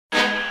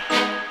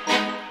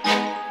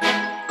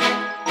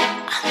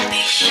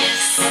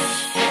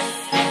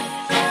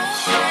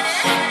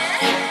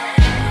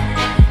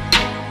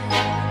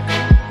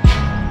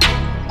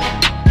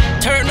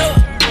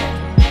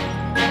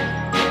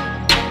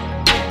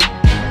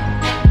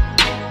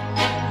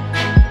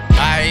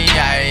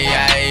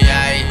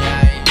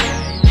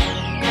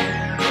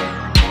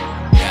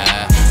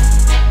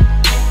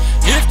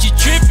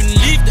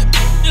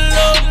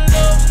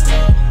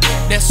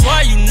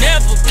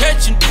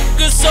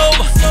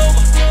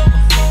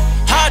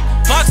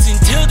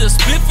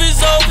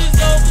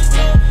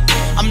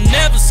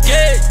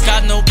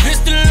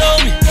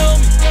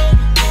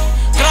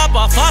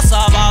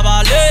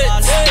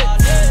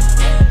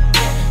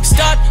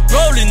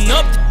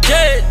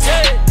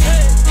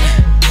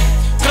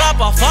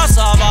a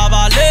fasa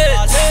babale.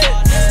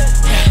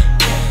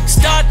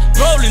 Start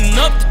rolling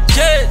up the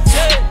jet.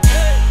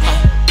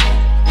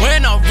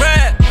 When I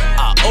rap,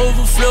 I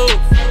overflow,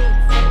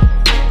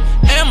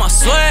 and my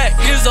swag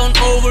is on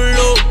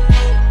overload.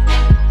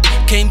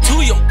 Came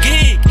to your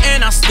gig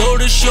and I stole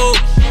the show.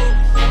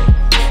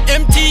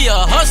 Emtee,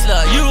 a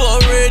hustler, you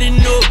already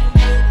know.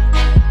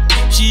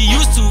 She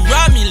used to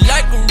ride me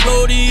like a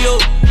rodeo,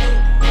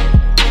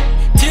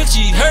 till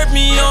she heard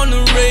me on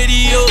the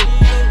radio.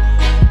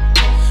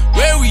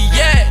 Where we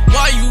at?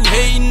 Why you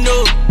hating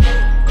though?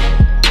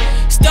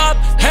 Stop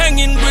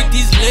hanging with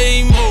these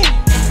lame-o.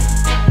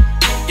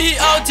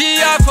 I-auti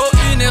yakho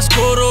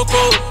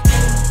ineskoroko,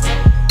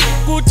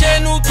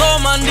 kutenu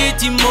thoma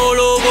ndithi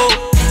molobo.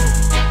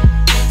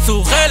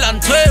 Sugela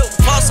ntwe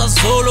ufasa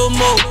solo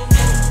mo.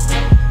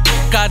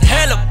 God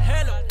help,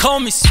 call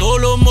me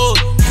solo mode.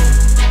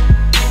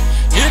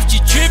 If you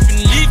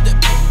trippin', leave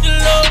that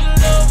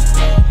alone.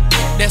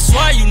 That's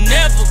why you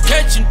never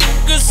catchin'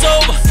 niggas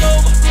sober.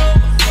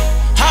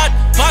 Hot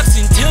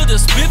boxing till the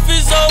spliff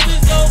is over.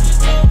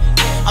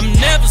 I'm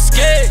never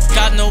scared,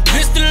 got no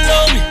pistol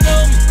on me.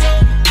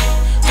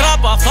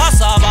 Grappa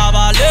fasa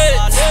babale.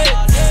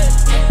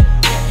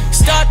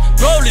 Start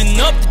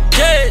rolling up the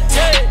jet.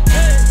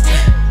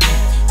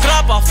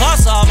 Grappa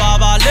fasa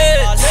babale.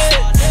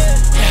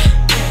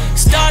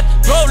 Start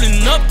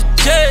rolling up the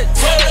jet.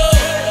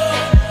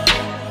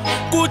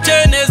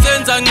 Kutene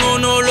zenza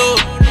ngonolo.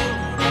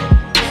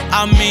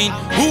 I mean,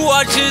 who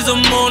watches a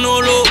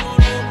monologue?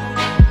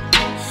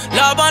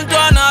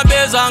 Labantwana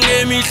beza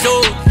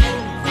ngemihlo.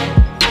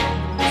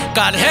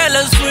 Got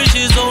hella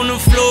swishes on the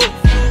floor.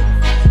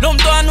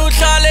 Lomntwana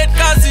uhlala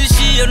ekhasi,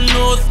 she a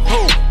North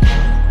Pole.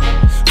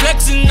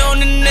 Flexing on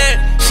the net,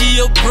 she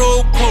a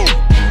pro pole.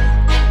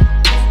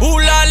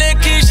 Ulale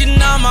kitchen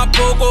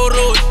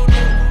namakokorosh.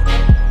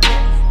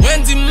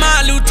 Wenza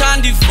imali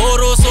uthanda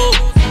iforoso.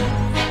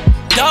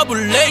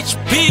 Double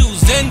HP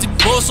uzenza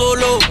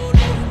ibhosolo.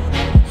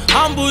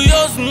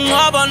 Ambitiouz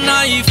ngcwaba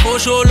nayo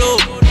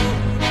ifosholo.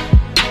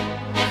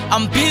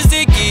 I'm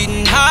busy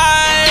getting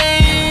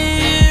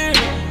high,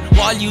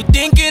 while you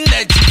thinking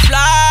that you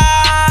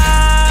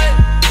fly.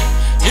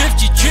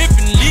 If you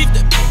trippin', leave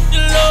that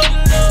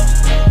alone.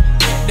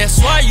 That's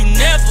why you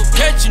never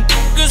catchin'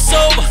 niggas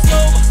sober.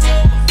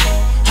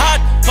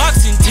 Hot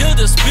boxing till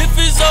the spliff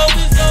is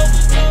over.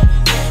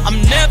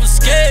 I'm never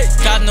scared,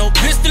 got no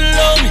pistol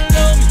on me.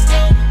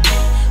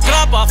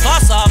 Grappa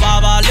fasa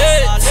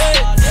babale.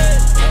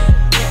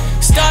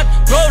 Start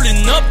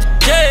rolling up the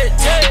jet.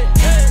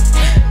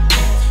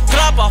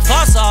 Grappa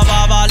fasa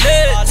babale.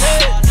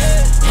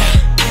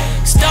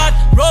 Start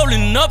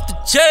rolling up the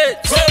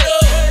jet.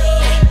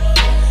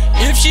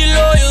 If she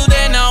loyal,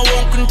 then I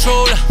won't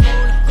control her.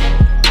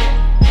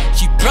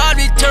 She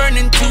probably turn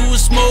into a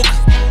smoker.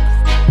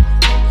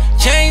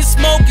 Chain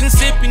smoking,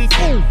 sipping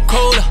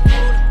cola.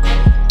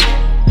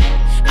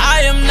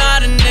 I am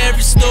not an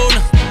every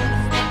stoner.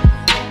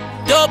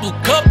 Double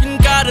cupping,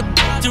 got a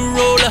to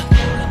roller.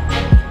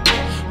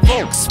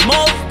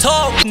 Smoke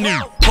talk,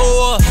 new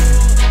pour.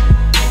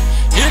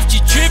 If you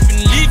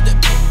trippin', leave that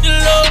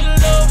alone.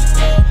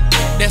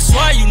 That's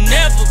why you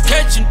never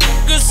catchin'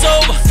 niggas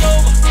sober.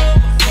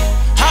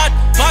 Hot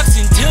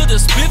boxing till the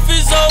spliff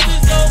is over.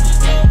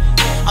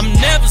 I'm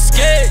never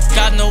scared,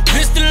 got no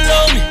pistol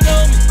on me.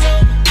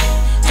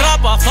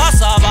 Grappa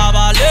fasa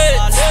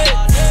babale.